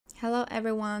Hello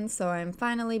everyone, so I'm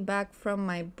finally back from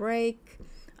my break.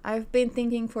 I've been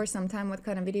thinking for some time what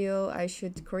kind of video I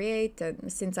should create,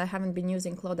 and since I haven't been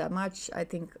using CLO that much, I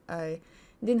think I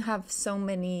didn't have so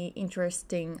many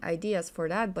interesting ideas for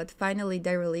that, but finally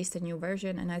they released a new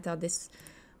version and I thought this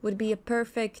would be a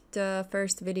perfect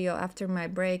first video after my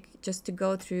break, just to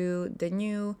go through the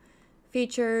new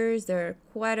features. There are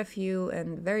quite a few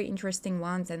and very interesting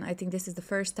ones, and I think this is the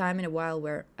first time in a while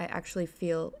where I actually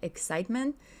feel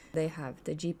excitement. They have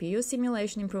the GPU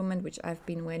simulation improvement, which I've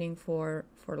been waiting for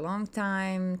a long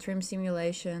time. Trim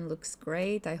simulation looks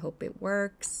great. I hope it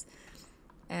works.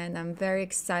 And I'm very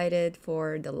excited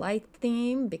for the light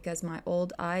theme because my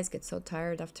old eyes get so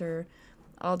tired after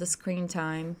all the screen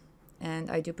time, and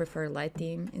I do prefer light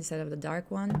theme instead of the dark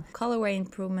one. Colorway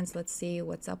improvements, let's see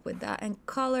what's up with that. And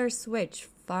color switch,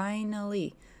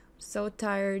 finally. So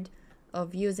tired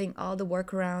of using all the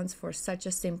workarounds for such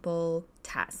a simple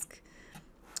task.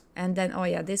 And then, oh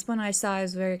yeah, this one I saw, I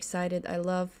was very excited. I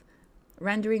love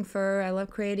rendering fur. I love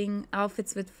creating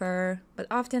outfits with fur, but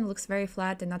often looks very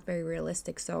flat and not very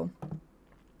realistic. So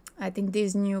I think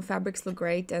these new fabrics look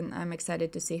great, and I'm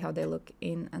excited to see how they look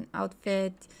in an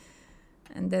outfit.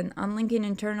 And then unlinking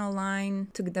internal line,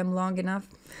 took them long enough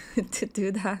to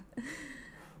do that.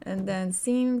 And then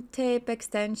seam tape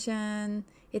extension,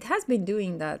 it has been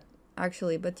doing that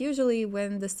actually, but usually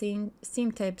when the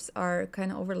seam tapes are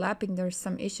kind of overlapping, there's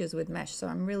some issues with mesh, so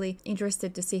I'm really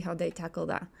interested to see how they tackle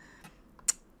that.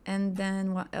 And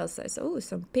then what else I saw? Oh,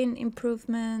 some pin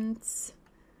improvements,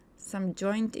 some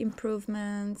joint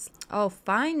improvements. Oh,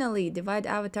 finally, divide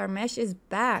avatar mesh is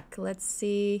back. Let's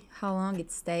see how long it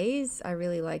stays. I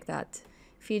really like that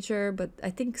feature, but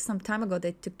I think some time ago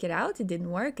they took it out. It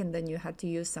didn't work, and then you had to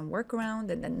use some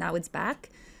workaround, and then now it's back.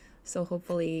 So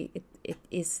hopefully it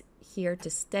is here to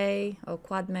stay. Oh,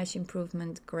 quad mesh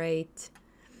improvement, great.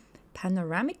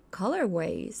 Panoramic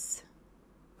colorways.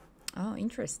 Oh,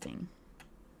 interesting.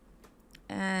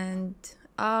 And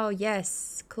oh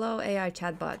yes, CLO AI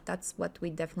chatbot. That's what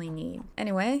we definitely need.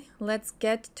 Anyway, let's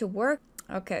get to work.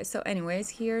 Okay, so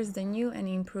anyways, here's the new and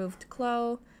improved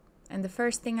CLO. And the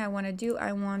first thing I want to do,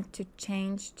 I want to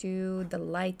change to the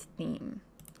light theme.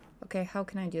 Okay, how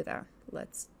can I do that?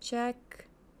 Let's check.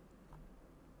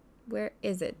 Where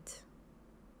is it?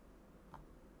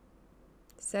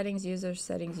 Settings, user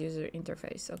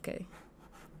interface. Okay.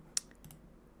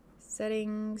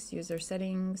 Settings, user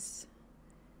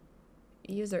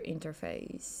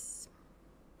interface.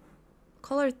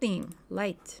 Color theme,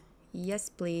 light. Yes,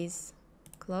 please.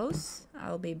 Close.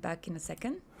 I'll be back in a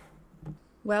second.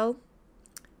 Well,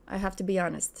 I have to be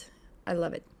honest. I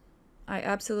love it. I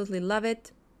absolutely love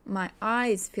it. My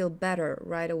eyes feel better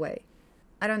right away.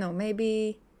 I don't know,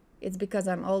 maybe it's because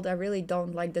I'm old. I really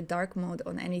don't like the dark mode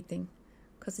on anything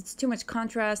because it's too much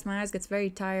contrast. My eyes gets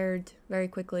very tired very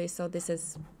quickly. So this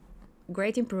is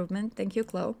great improvement. Thank you,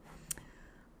 CLO.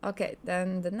 Okay,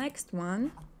 then the next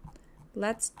one.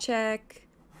 Let's check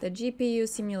the GPU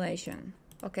simulation.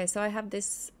 Okay, so I have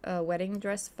this wedding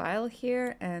dress file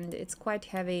here, and it's quite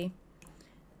heavy.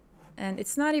 And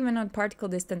it's not even on particle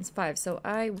distance 5. So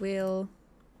I will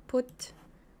put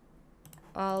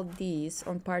all these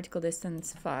on particle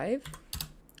distance 5,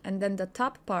 and then the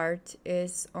top part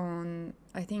is on,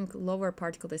 I think, lower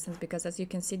particle distance, because as you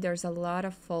can see there's a lot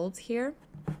of folds here,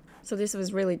 so this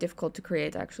was really difficult to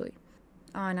create actually.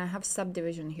 Oh, and I have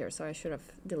subdivision here, so I should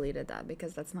have deleted that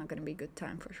because that's not going to be good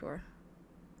time for sure.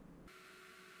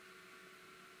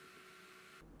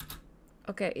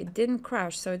 Okay, it didn't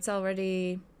crash, so it's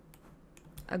already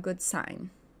a good sign.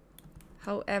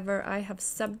 However, I have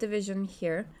subdivision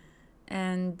here,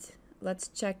 and let's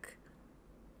check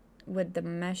with the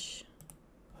mesh.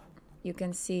 You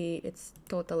can see it's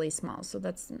totally small, so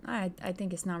that's, I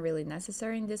think it's not really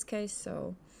necessary in this case,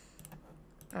 so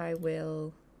I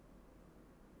will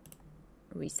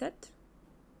reset.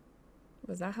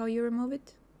 Was that how you remove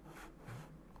it?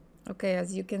 Okay,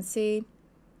 as you can see,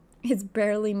 it's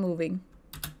barely moving.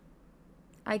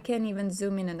 I can't even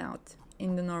zoom in and out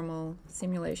in the normal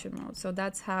simulation mode, so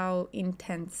that's how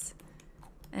intense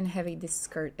and heavy this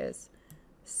skirt is.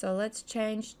 So let's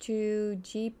change to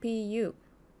GPU.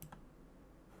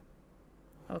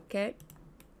 Okay,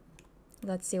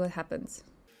 let's see what happens.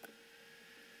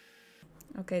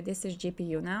 Okay, this is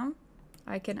GPU now.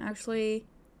 I can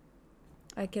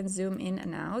zoom in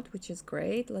and out, which is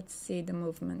great. Let's see the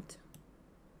movement.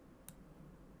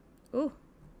 Ooh,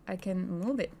 I can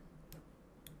move it.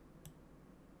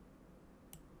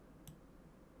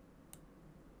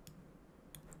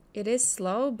 It is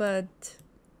slow, but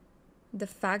the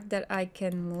fact that I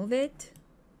can move it,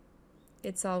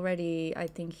 it's already, I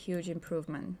think, huge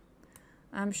improvement.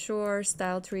 I'm sure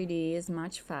Style 3D is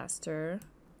much faster.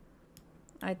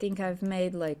 I think I've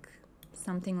made like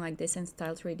something like this in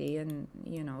Style 3D, and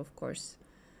you know, of course,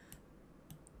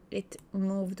 it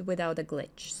moved without a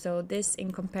glitch. So this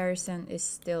in comparison is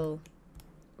still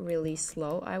really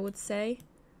slow, I would say.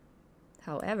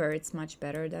 However, it's much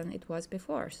better than it was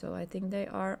before, so I think they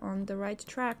are on the right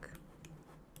track.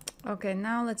 Okay,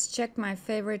 now let's check my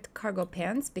favorite cargo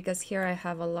pants, because here I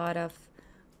have a lot of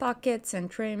pockets and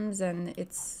trims, and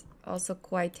it's also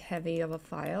quite heavy of a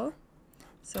file.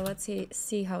 So let's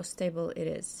see how stable it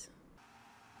is.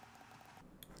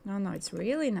 Oh no, it's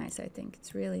really nice. I think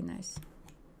it's really nice.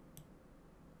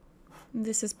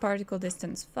 This is particle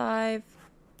distance 5.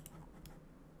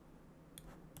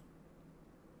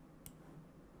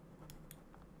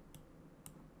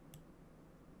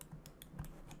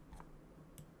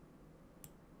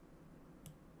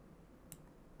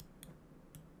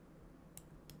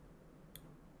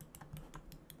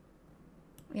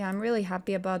 Yeah, I'm really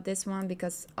happy about this one,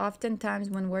 because oftentimes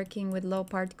when working with low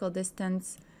particle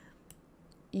distance,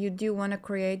 you do want to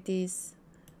create these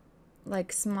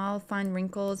like small fine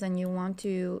wrinkles, and you want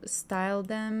to style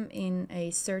them in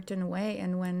a certain way,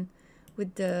 and when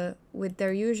with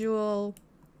their usual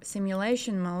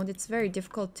simulation mode, it's very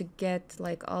difficult to get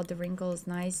like all the wrinkles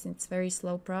nice. It's very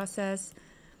slow process,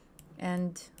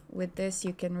 and with this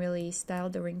you can really style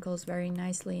the wrinkles very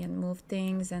nicely and move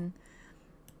things, and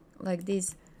like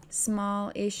these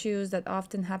small issues that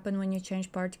often happen when you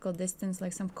change particle distance,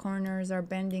 like some corners are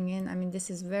bending in. I mean, this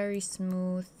is very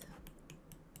smooth,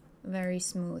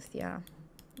 yeah,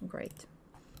 great.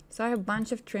 So I have a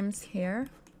bunch of trims here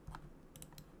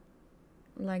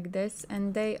like this,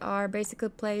 and they are basically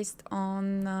placed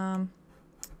on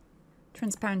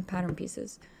transparent pattern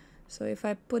pieces. So if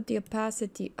I put the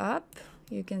opacity up,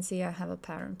 you can see I have a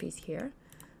pattern piece here.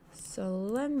 So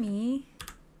let me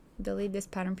delete this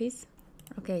pattern piece.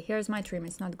 Okay, here's my trim.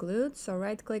 It's not glued, so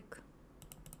right click.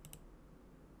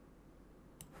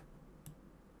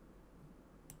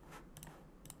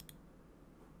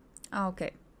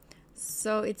 Okay,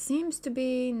 so it seems to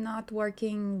be not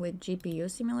working with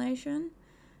GPU simulation.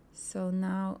 So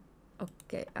now,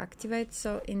 okay, activate.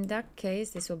 So in that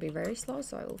case, this will be very slow,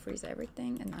 so I will freeze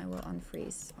everything and I will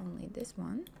unfreeze only this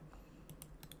one.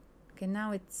 Okay,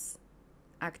 now it's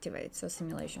activate, so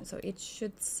simulation. So it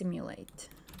should simulate.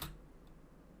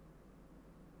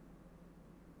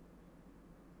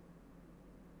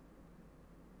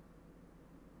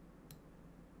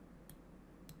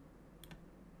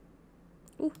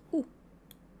 Ooh, ooh.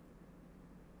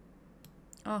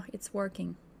 Oh, it's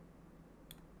working.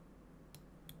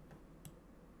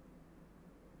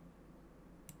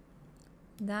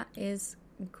 That is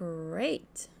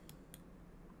great.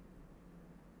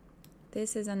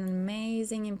 This is an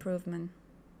amazing improvement.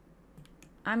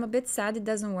 I'm a bit sad it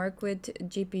doesn't work with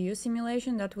GPU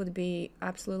simulation. That would be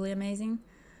absolutely amazing.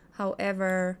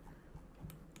 However,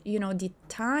 you know, the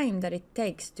time that it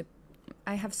takes to,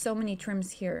 I have so many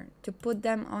trims here, to put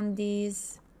them on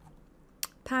these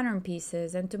pattern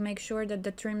pieces and to make sure that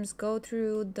the trims go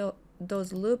through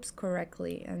those loops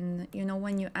correctly. And you know,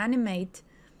 when you animate,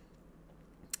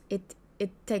 it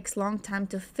takes long time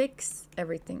to fix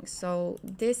everything. So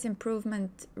this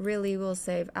improvement really will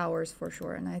save hours for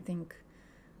sure. And I think,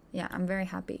 yeah, I'm very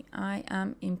happy. I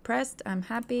am impressed. I'm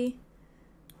happy.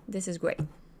 This is great.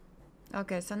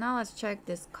 Okay, so now let's check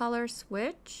this color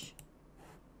switch.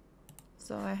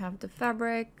 So I have the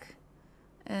fabric,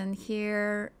 and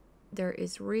here there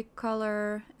is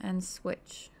recolor and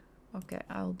switch. Okay,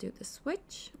 I'll do the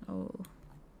switch. Oh,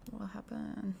 what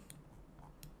happened?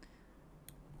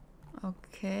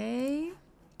 Okay,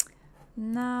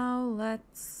 now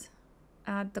let's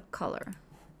add the color.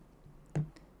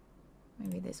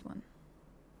 Maybe this one.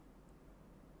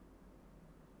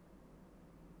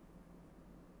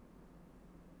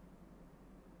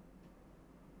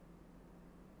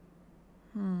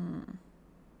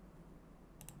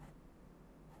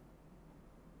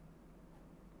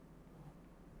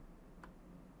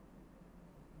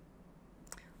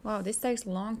 Wow, this takes a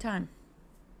long time.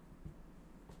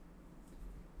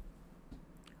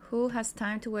 Who has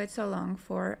time to wait so long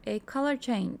for a color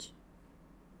change?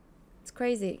 It's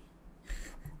crazy.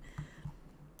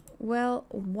 Well,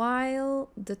 while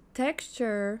the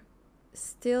texture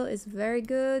still is very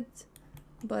good,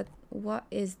 but what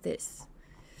is this?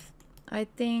 I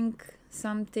think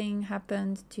something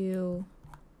happened to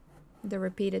the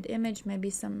repeated image, maybe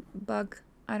some bug,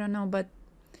 I don't know, but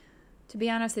to be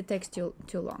honest, it takes too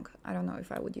long. I don't know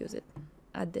if I would use it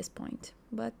at this point,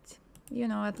 but you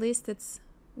know, at least it's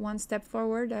one step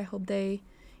forward. I hope they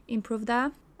improve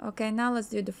that. Okay, now let's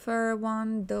do the fur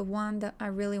one, the one that I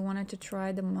really wanted to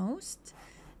try the most.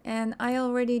 And I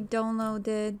already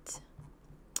downloaded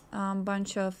a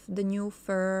bunch of the new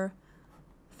fur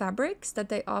fabrics that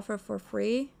they offer for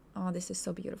free. Oh, this is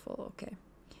so beautiful. Okay.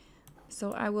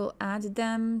 So I will add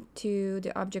them to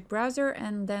the object browser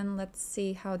and then let's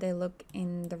see how they look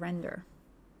in the render.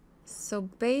 So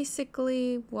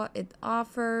basically what it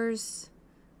offers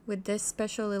with this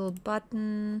special little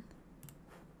button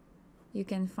you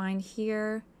can find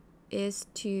here is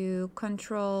to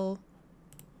control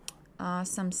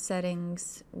some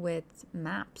settings with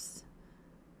maps,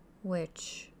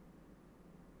 which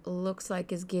looks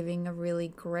like is giving a really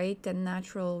great and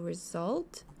natural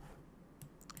result.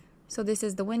 So this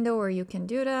is the window where you can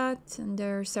do that, and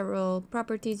there are several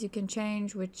properties you can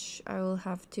change, which I will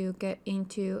have to get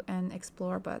into and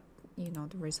explore, but you know,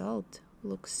 the result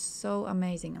looks so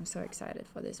amazing. I'm so excited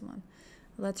for this one.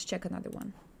 Let's check another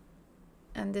one.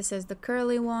 And this is the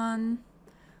curly one.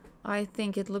 I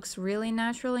think it looks really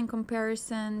natural in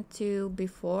comparison to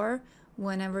before.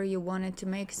 Whenever you wanted to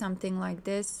make something like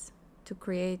this to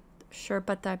create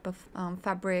Sherpa type of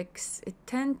fabrics, it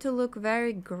tend to look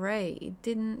very gray.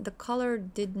 The color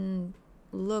didn't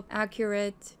look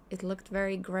accurate. It looked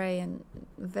very gray and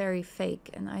very fake.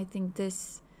 And I think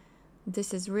this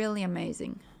is really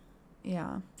amazing.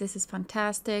 Yeah, this is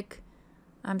fantastic.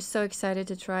 I'm so excited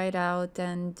to try it out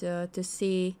and to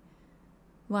see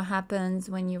what happens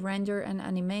when you render an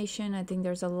animation. I think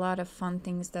there's a lot of fun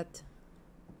things that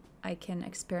I can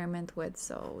experiment with.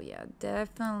 So yeah,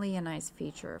 definitely a nice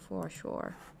feature for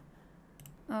sure.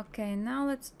 Okay, now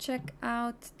let's check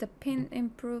out the pin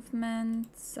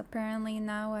improvements. Apparently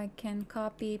now I can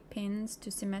copy pins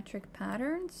to symmetric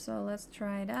patterns. So let's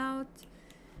try it out.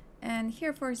 And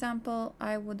here, for example,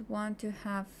 I would want to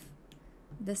have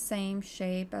the same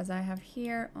shape as I have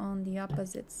here on the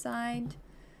opposite side.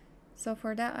 So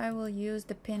for that I will use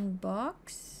the pin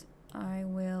box. I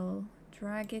will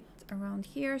drag it around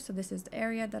here. So this is the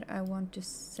area that I want to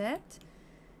set.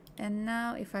 And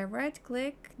now if I right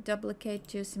click, duplicate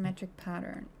to symmetric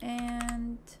pattern,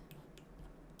 and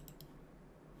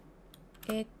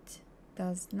it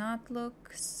does not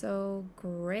look so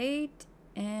great,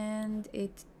 and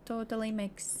it totally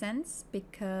makes sense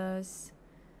because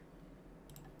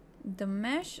the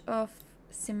mesh of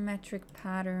symmetric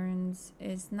patterns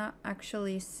is not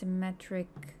actually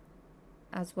symmetric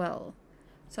as well.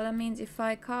 So that means if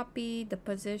I copy the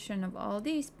position of all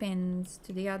these pins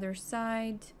to the other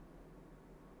side,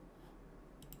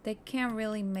 they can't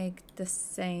really make the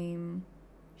same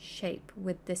shape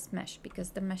with this mesh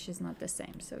because the mesh is not the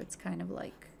same. So it's kind of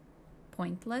like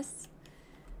pointless.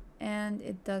 And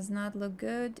it does not look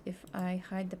good if I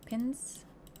hide the pins.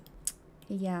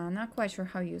 Yeah, not quite sure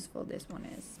how useful this one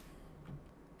is.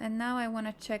 And now I want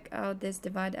to check out this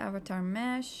divide avatar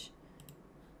mesh.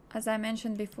 As I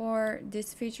mentioned before,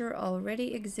 this feature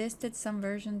already existed some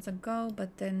versions ago,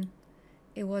 but then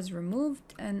it was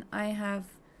removed, and I have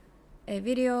a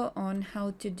video on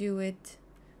how to do it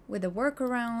with a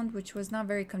workaround, which was not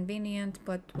very convenient,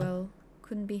 but well,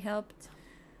 couldn't be helped.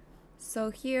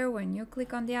 So here, when you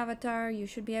click on the avatar, you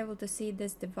should be able to see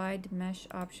this divide mesh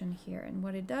option here. And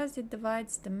what it does, it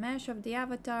divides the mesh of the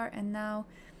avatar. And now,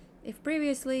 if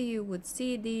previously you would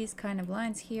see these kind of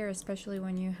lines here, especially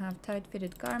when you have tight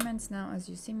fitted garments, now as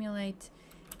you simulate,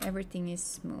 everything is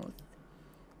smooth.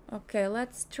 Okay,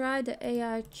 let's try the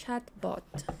AI chatbot.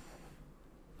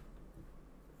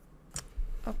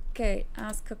 Okay,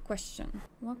 ask a question.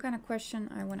 What kind of question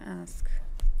I want to ask?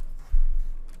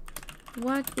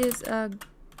 What is a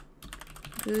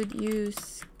good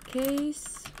use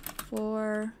case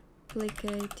for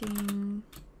duplicating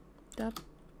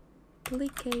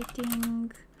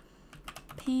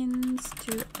pins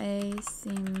to a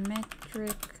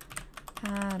symmetric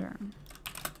pattern?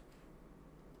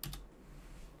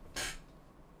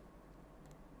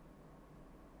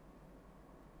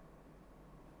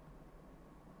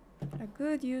 A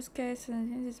good use case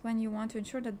is when you want to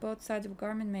ensure that both sides of a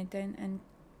garment maintain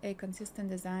a consistent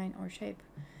design or shape.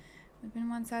 Within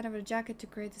one side of a jacket to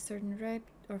create a certain shape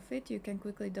or fit, you can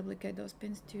quickly duplicate those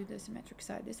pins to the symmetric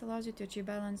side. This allows you to achieve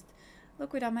balanced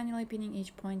look without manually pinning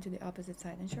each point to the opposite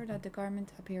side. Ensure that the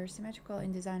garment appears symmetrical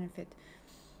in design and fit.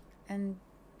 And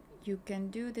you can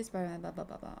do this by blah blah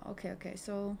blah blah. Okay,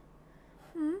 so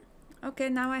okay,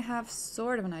 now I have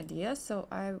sort of an idea, so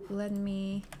let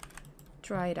me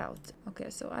try it out. Okay,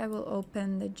 so I will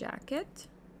open the jacket.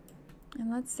 And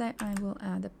let's say I will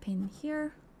add a pin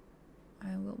here.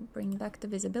 I will bring back the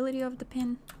visibility of the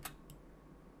pin.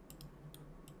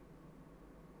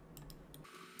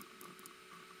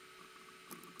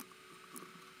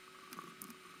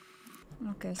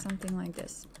 Okay, something like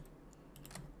this.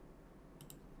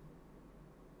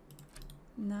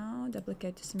 Now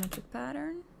duplicate to symmetric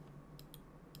pattern.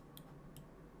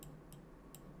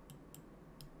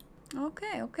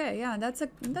 Okay, yeah, that's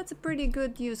a pretty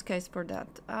good use case for that.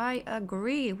 I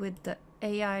agree with the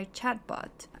AI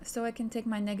chatbot. So I can take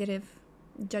my negative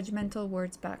judgmental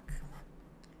words back.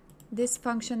 This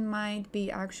function might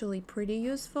be actually pretty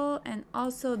useful, and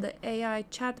also the AI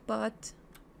chatbot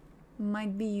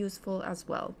might be useful as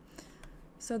well.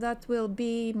 So that will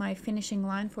be my finishing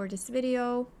line for this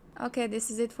video. Okay,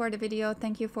 this is it for the video.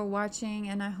 Thank you for watching,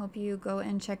 and I hope you go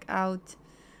and check out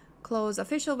CLO's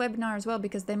official webinar as well,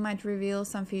 because they might reveal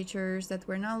some features that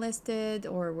were not listed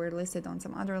or were listed on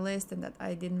some other list and that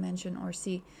I didn't mention or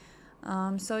see.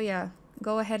 So yeah,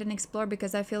 go ahead and explore,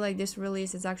 because I feel like this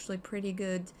release is actually pretty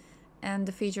good and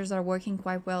the features are working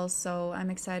quite well. So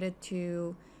I'm excited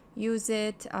to use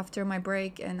it after my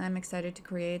break, and I'm excited to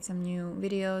create some new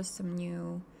videos, some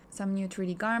new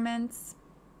 3D garments.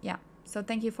 Yeah, so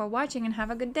thank you for watching and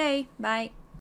have a good day. Bye.